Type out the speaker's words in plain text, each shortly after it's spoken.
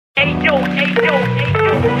BX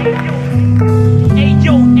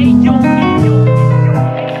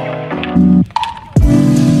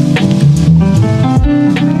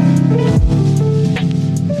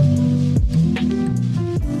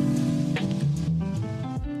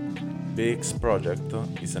Project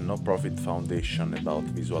is a no-profit foundation about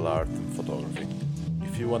visual art and photography.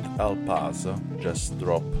 If you want to help us, just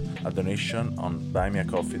drop a donation on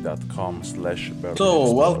buymeacoffee.com/Berlin.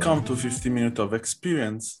 So, welcome to 50 Minutes of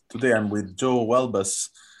Experience. Today I'm with Joe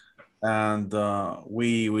Welbus, and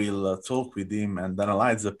we will talk with him and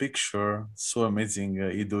analyze the picture. So amazing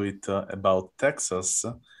he do it about Texas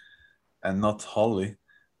and not Holly.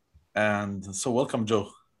 And so welcome,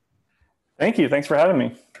 Joe. Thank you. Thanks for having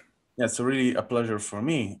me. Yeah, it's really a pleasure for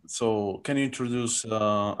me. So can you introduce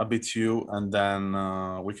a bit you, and then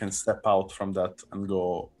we can step out from that and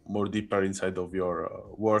go more deeper inside of your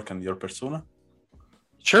work and your persona?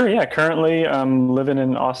 Sure, yeah. Currently, I'm living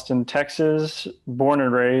in Austin, Texas, born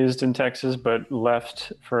and raised in Texas, but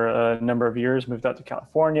left for a number of years, moved out to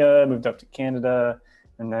California, moved up to Canada,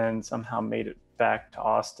 and then somehow made it back to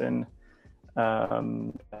Austin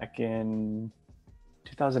back in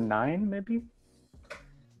 2009, maybe.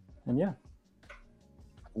 And yeah.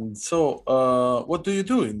 So what do you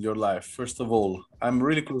do in your life? First of all, I'm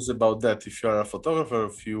really curious about that. If you're a photographer,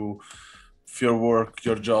 if your work,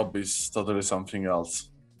 your job is totally something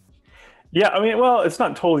else. Yeah, I mean, well, it's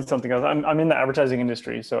not totally something else. I'm in the advertising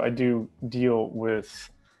industry, so I do deal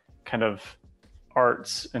with kind of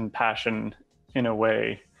arts and passion in a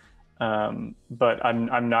way, but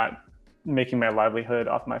I'm not making my livelihood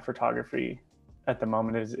off my photography at the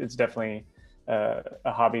moment. It's definitely a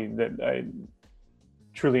hobby that I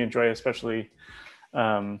truly enjoy, especially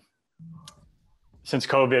since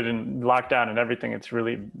COVID and lockdown and everything. It's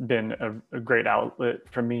really been a great outlet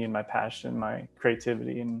for me and my passion, my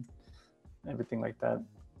creativity, and everything like that.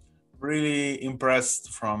 Really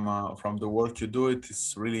impressed from the work you do. It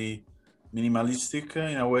is really minimalistic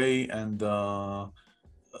in a way, and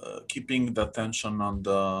keeping the attention on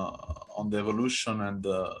the evolution and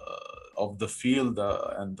of the field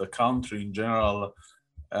and the country in general,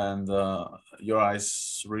 and your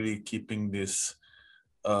eyes really keeping this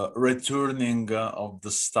returning of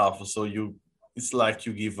the stuff. So it's like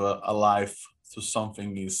you give a life to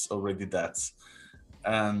something is already dead.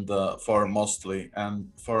 And for mostly,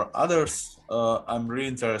 and for others, I'm really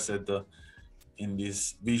interested in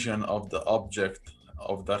this vision of the object,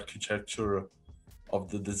 of the architecture, of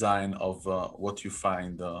the design of what you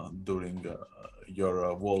find during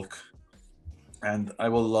your walk. And I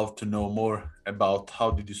would love to know more about how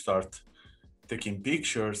did you start taking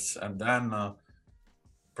pictures, and then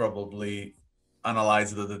probably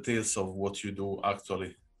analyze the details of what you do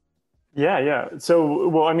actually. Yeah. So,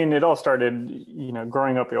 well, I mean, it all started,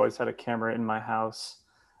 growing up, we always had a camera in my house.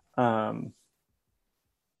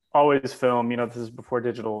 Always film, this is before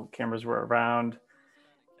digital cameras were around.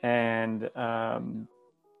 And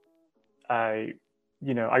I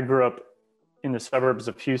grew up in the suburbs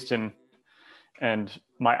of Houston, and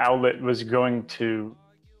my outlet was going to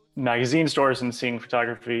magazine stores and seeing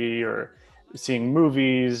photography or seeing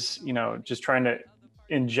movies, just trying to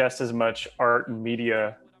ingest as much art and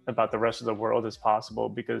media about the rest of the world as possible,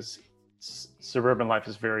 because suburban life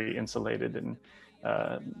is very insulated and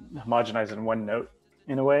homogenized in one note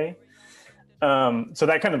in a way. So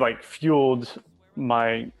that kind of like fueled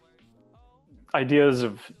my ideas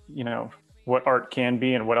of, what art can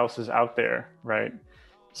be and what else is out there, right?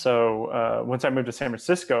 So once I moved to San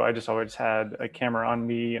Francisco, I just always had a camera on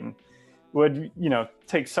me and would,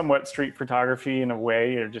 take somewhat street photography in a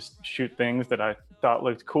way, or just shoot things that I thought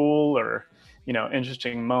looked cool, or,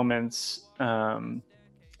 interesting moments. And,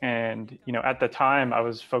 at the time I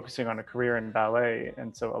was focusing on a career in ballet.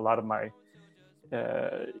 And so a lot of my,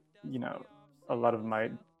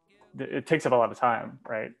 it takes up a lot of time,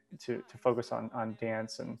 right, to focus on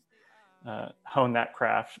dance and hone that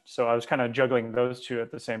craft. So I was kind of juggling those two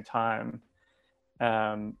at the same time.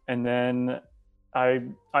 And then I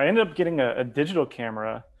ended up getting a digital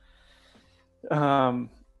camera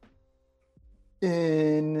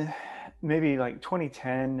in maybe like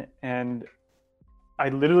 2010, and I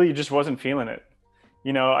literally just wasn't feeling it.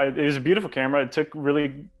 It was a beautiful camera. It took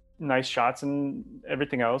really nice shots and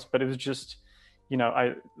everything else, but it was just,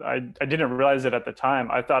 I didn't realize it at the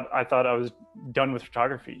time. I thought I was done with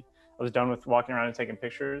photography. I was done with walking around and taking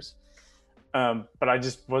pictures. But I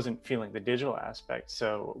just wasn't feeling the digital aspect.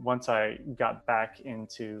 So once I got back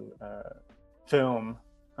into film,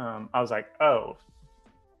 I was like, oh,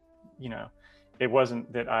 it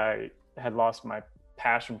wasn't that I had lost my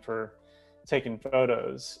passion for taking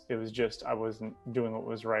photos. It was just I wasn't doing what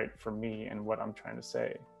was right for me and what I'm trying to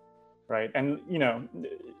say. right? And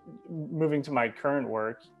moving to my current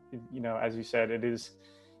work, as you said,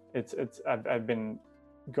 I've been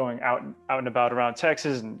going out and about around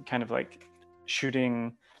Texas and kind of like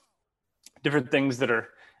shooting different things that are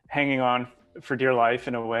hanging on for dear life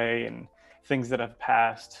in a way, and things that have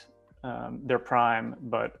passed their prime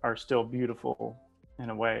but are still beautiful in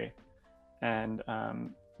a way. And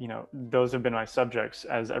those have been my subjects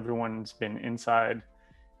as everyone's been inside,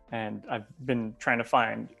 and I've been trying to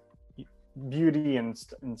find beauty and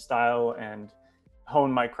style and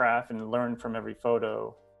hone my craft and learn from every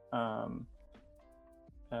photo,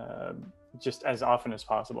 just as often as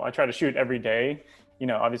possible. I try to shoot every day.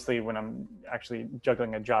 Obviously when I'm actually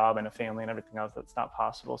juggling a job and a family and everything else, that's not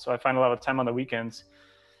possible. So I find a lot of time on the weekends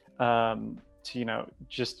to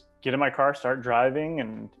just get in my car, start driving,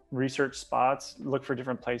 and research spots, look for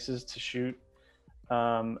different places to shoot,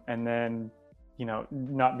 and then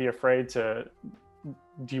not be afraid to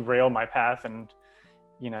derail my path and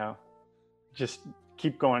just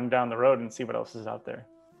keep going down the road and see what else is out there.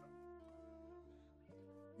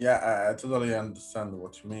 Yeah, I totally understand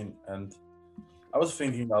what you mean. And I was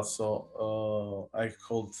thinking also, I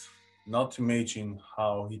could not imagine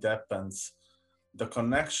how it happens, the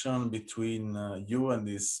connection between you and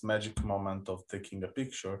this magic moment of taking a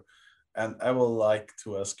picture. And I would like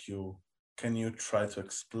to ask you, can you try to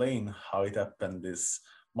explain how it happened, this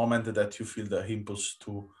moment that you feel the impulse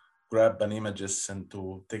to grab an images and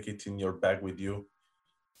to take it in your bag with you,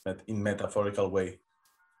 but in metaphorical way?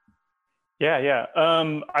 Yeah.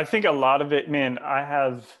 I think a lot of it, man, I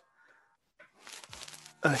have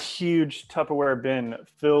a huge Tupperware bin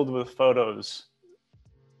filled with photos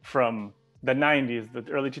from the 90s,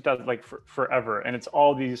 the early 2000s, like forever. And it's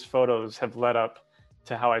all these photos have led up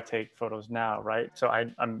to how I take photos now, right? So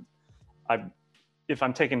I'm if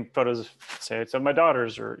I'm taking photos, say it's of my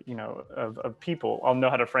daughters or of people, I'll know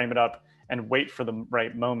how to frame it up and wait for the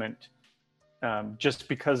right moment, just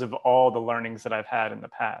because of all the learnings that I've had in the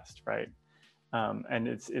past, right? And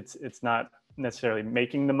it's not necessarily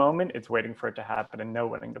making the moment; it's waiting for it to happen and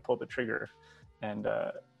knowing to pull the trigger, and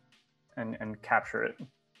capture it.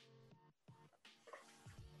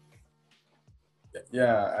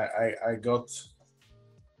 Yeah, I got,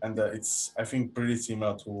 and it's, I think, pretty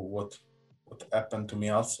similar to what happened to me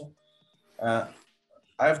also. I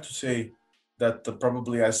have to say that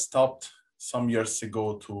probably I stopped some years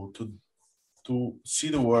ago to see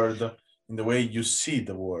the world in the way you see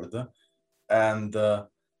the world, and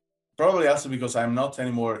probably also because I'm not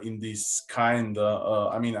anymore in this kind.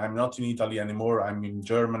 I mean, I'm not in Italy anymore. I'm in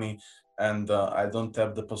Germany, and I don't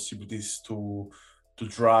have the possibilities to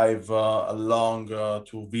drive along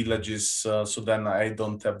to villages. So then I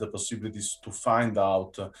don't have the possibilities to find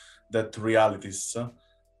out that realities.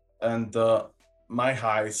 And my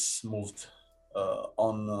eyes moved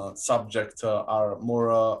on subject are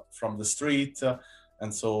more from the street,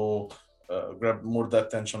 and so grab more the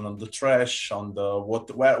attention on the trash, on the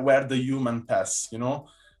where the human pass,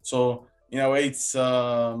 So in a way, it's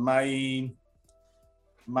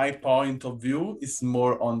my point of view is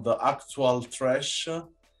more on the actual trash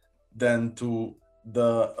than to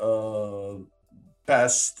the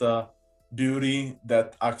past beauty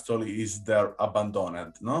that actually is there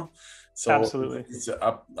abandoned, no? So Absolutely. it's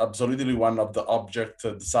absolutely one of the object,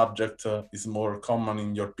 the subject is more common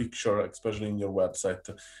in your picture, especially in your website.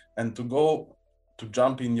 And to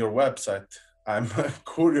jump in your website, I'm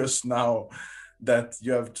curious now that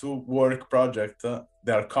you have two work projects.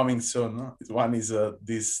 They are coming soon. One is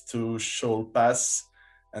this two show pass,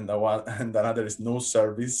 and the one and another is no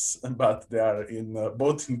service, but they are in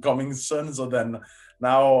both in coming soon. So then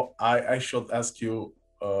now I should ask you,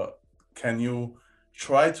 can you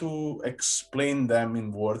try to explain them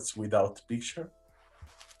in words without picture?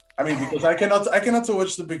 I mean, because I cannot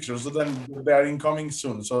watch the pictures, so then they are incoming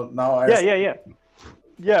soon. So now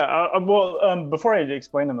Well, before I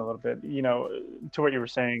explain them a little bit, to what you were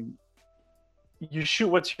saying, you shoot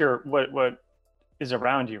what is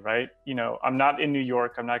around you, right? I'm not in New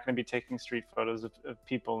York. I'm not going to be taking street photos of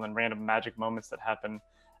people and random magic moments that happen.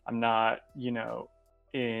 I'm not,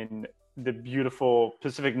 in the beautiful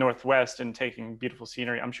Pacific Northwest and taking beautiful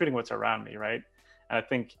scenery. I'm shooting what's around me, right? And I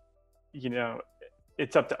think,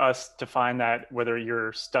 it's up to us to find that, whether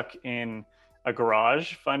you're stuck in a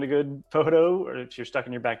garage, find a good photo, or if you're stuck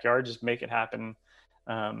in your backyard, just make it happen.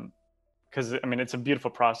 Because I mean, it's a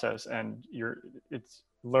beautiful process, and it's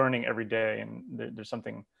learning every day, and there's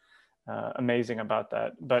something amazing about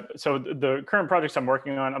that. But so the current projects I'm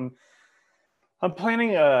working on, I'm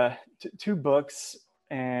planning two books,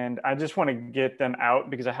 and I just want to get them out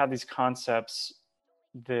because I have these concepts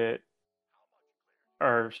that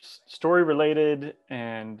are story related,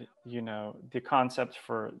 and you know, the concept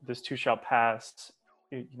for This Too Shall Pass,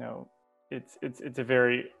 you know, it's a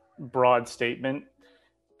very broad statement,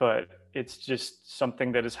 but it's just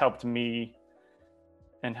something that has helped me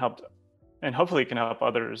and helped, and hopefully can help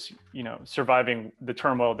others, you know, surviving the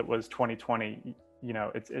turmoil that was 2020. You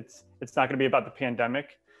know, it's not going to be about the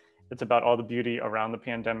pandemic. It's about all the beauty around the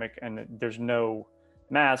pandemic, and there's no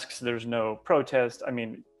masks, there's no protest. I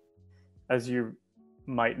mean, as you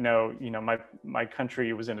might know, you know, my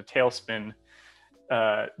country was in a tailspin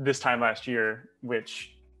this time last year,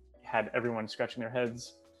 which had everyone scratching their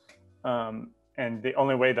heads. And the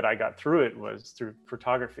only way that I got through it was through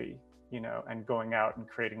photography, you know, and going out and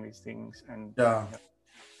creating these things and you know,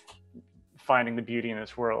 finding the beauty in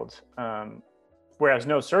this world. Whereas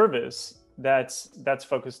No Service, that's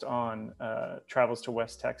focused on travels to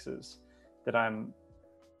West Texas that I'm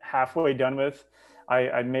halfway done with.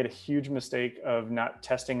 I made a huge mistake of not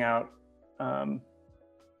testing out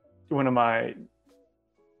one of my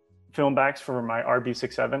film backs for my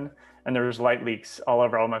RB67, and there was light leaks all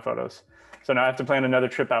over all my photos. So now I have to plan another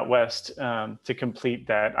trip out west to complete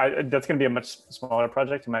that. That's going to be a much smaller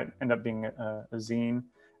project. It might end up being a zine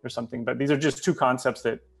or something, but these are just two concepts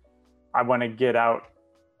that I want to get out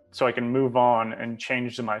so I can move on and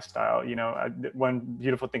change my style. You know, one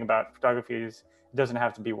beautiful thing about photography is it doesn't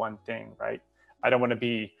have to be one thing, right? I don't want to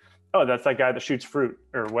be, oh, that's that guy that shoots fruit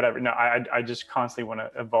or whatever. No, I just constantly want to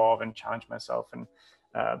evolve and challenge myself and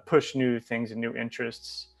push new things and new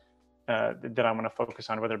interests that I want to focus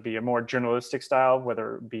on, whether it be a more journalistic style,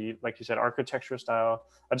 whether it be, like you said, architecture style.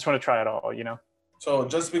 I just want to try it all, you know? So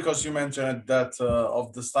just because you mentioned that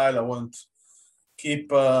of the style, I want keep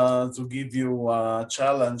to give you a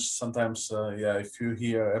challenge. Sometimes, yeah, if you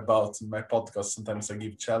hear about my podcast, sometimes I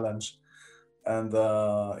give challenge. And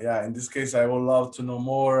yeah, in this case, I would love to know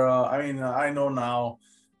more. I mean, I know now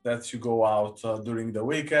that you go out during the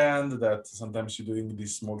weekend, that sometimes you're doing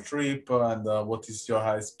this small trip, and what is your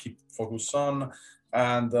eyes keep focus on.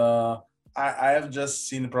 And I have just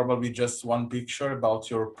seen probably just one picture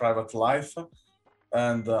about your private life.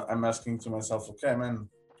 And I'm asking to myself, okay, man,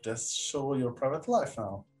 just show your private life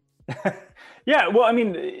now. Yeah, well, I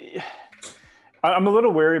mean, I'm a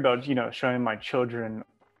little wary about, you know, showing my children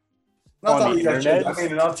not on only the your internet. children. I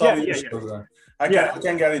mean, not only your Yeah. children. I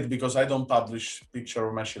can get it because I don't publish picture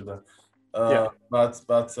of my children.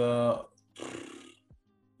 But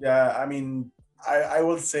yeah, I mean, I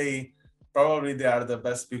will say probably they are the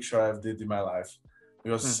best picture I've did in my life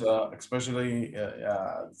because especially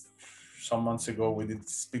some months ago we did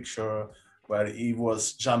this picture where he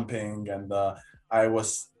was jumping and I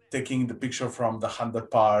was taking the picture from the under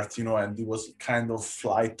part, you know, and it was kind of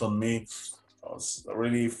flight on me. It was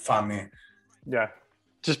really funny. Yeah,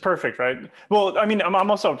 just perfect, right? Well, I mean,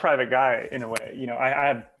 I'm also a private guy in a way. You know, I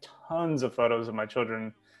have tons of photos of my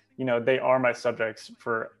children. You know, they are my subjects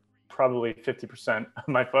for probably 50% of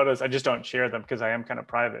my photos. I just don't share them because I am kind of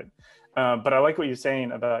private. But I like what you're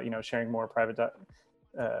saying about, you know, sharing more private,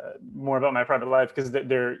 more about my private life because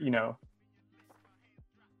they're, you know.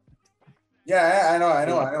 Yeah, I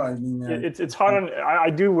know. I mean, it's hard on.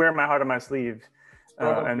 I do wear my heart on my sleeve.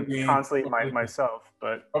 And constantly myself,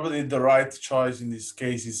 but probably the right choice in this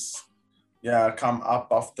case is, yeah, come up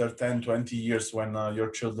after 10, 20 years when your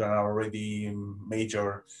children are already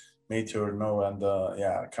mature, no, and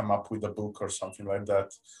yeah, come up with a book or something like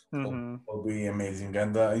that. Will be amazing.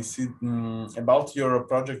 And I see about your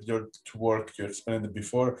project, your work, you explained it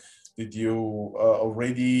before. Did you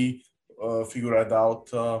already figure it out?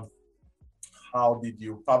 How did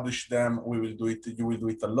you publish them? We will do it. You will do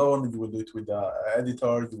it alone. You will do it with the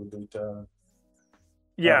editor. You will do it.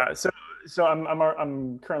 Yeah. So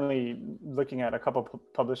I'm currently looking at a couple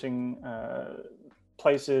publishing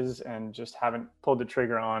places and just haven't pulled the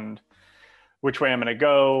trigger on which way I'm going to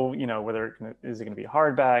go. You know, whether is it going to be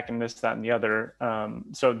hardback and this, that, and the other.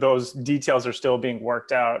 So those details are still being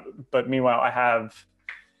worked out. But meanwhile, I have,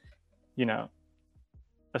 you know,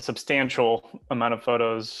 a substantial amount of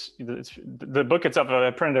photos. The book itself, if I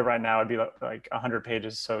printed it right now, it'd be like 100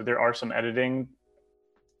 pages. So there are some editing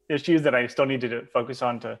issues that I still need to focus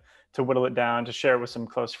on to whittle it down, to share it with some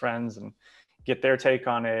close friends and get their take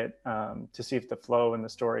on it, to see if the flow in the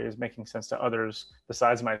story is making sense to others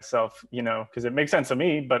besides myself, you know, because it makes sense to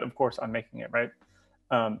me, but of course I'm making it, right?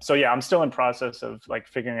 So yeah, I'm still in process of like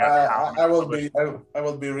figuring out how. I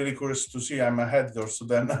will be really curious to see. I'm a editor, so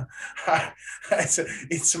then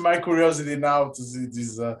it's my curiosity now to see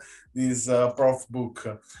this prof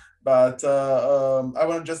book. But I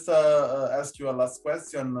want to just ask you a last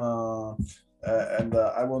question, and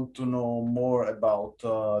I want to know more about.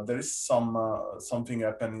 There is something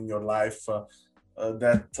happened in your life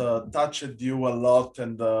that touched you a lot,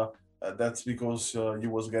 and that's because you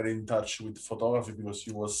was getting in touch with photography because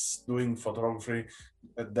you was doing photography,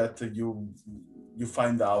 that you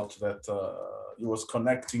find out that you was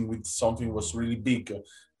connecting with something was really big,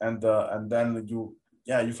 and then you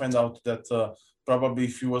find out that probably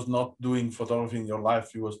if you was not doing photography in your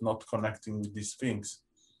life, you was not connecting with these things.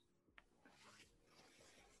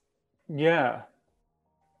 Yeah.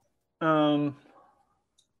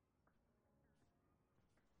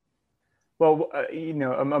 Well,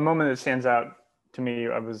 a moment that stands out to me,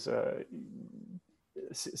 I was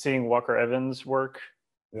seeing Walker Evans' work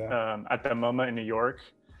at the MoMA in New York.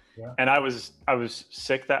 Yeah. And I was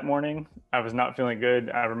sick that morning. I was not feeling good.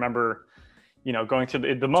 I remember, going to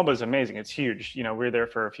the MoMA is amazing. It's huge. We were there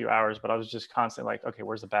for a few hours, but I was just constantly like, okay,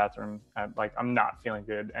 where's the bathroom? I'm not feeling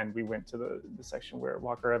good. And we went to the section where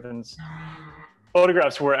Walker Evans'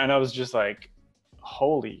 photographs were, and I was just like,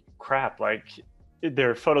 holy crap! Like,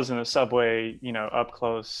 there are photos in the subway, up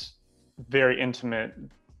close, very intimate,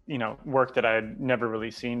 work that I had never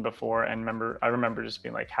really seen before. And I remember just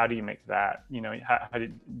being like, how do you make that?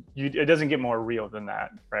 It doesn't get more real than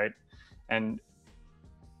that, right? And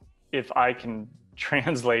if I can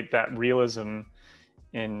translate that realism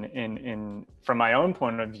in from my own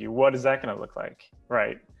point of view, what is that going to look like,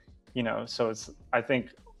 right? So I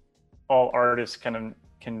think all artists can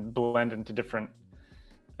blend into different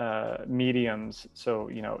mediums. So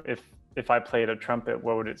if I played a trumpet,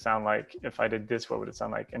 what would it sound like? If I did this, what would it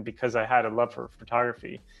sound like? And because I had a love for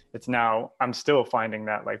photography, I'm still finding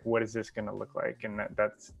that, like, what is this going to look like? And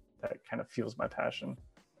that kind of fuels my passion.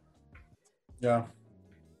 Yeah.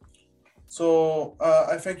 So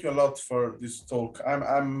I thank you a lot for this talk.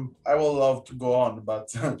 I will love to go on,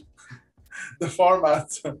 but the format,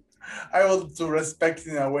 I want to respect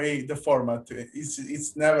in a way the format.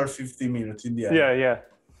 It's never 50 minutes in the end. Yeah.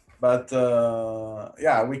 But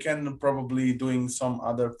we can probably doing some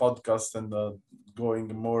other podcasts and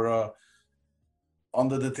going more on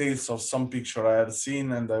the details of some picture I have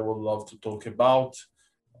seen and I would love to talk about.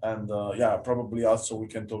 And probably also we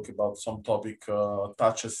can talk about some topic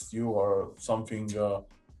touches you or something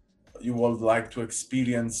you would like to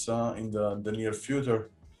experience in the near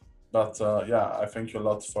future. But I thank you a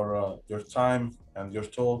lot for your time and your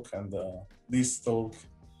talk and this talk.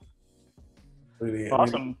 Really,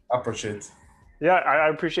 awesome. Really appreciate. Yeah, I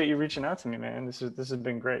appreciate you reaching out to me, man. This has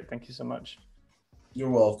been great. Thank you so much. You're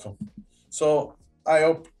welcome. So I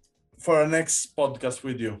hope for our next podcast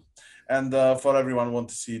with you, and for everyone want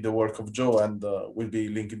to see the work of Joe, and will be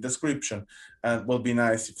link in description. And will be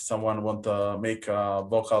nice if someone want to make a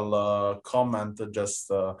vocal comment. Just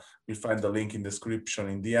we find the link in description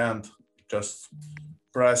in the end. Just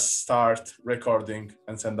press start recording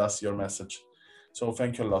and send us your message. So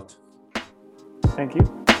thank you a lot. Thank you.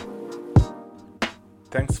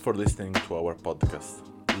 Thanks for listening to our podcast.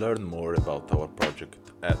 Learn more about our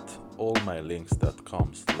project at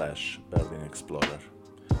allmylinks.com/Berlin Explorer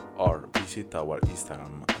or visit our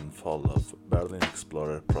Instagram and follow Berlin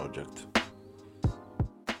Explorer Project.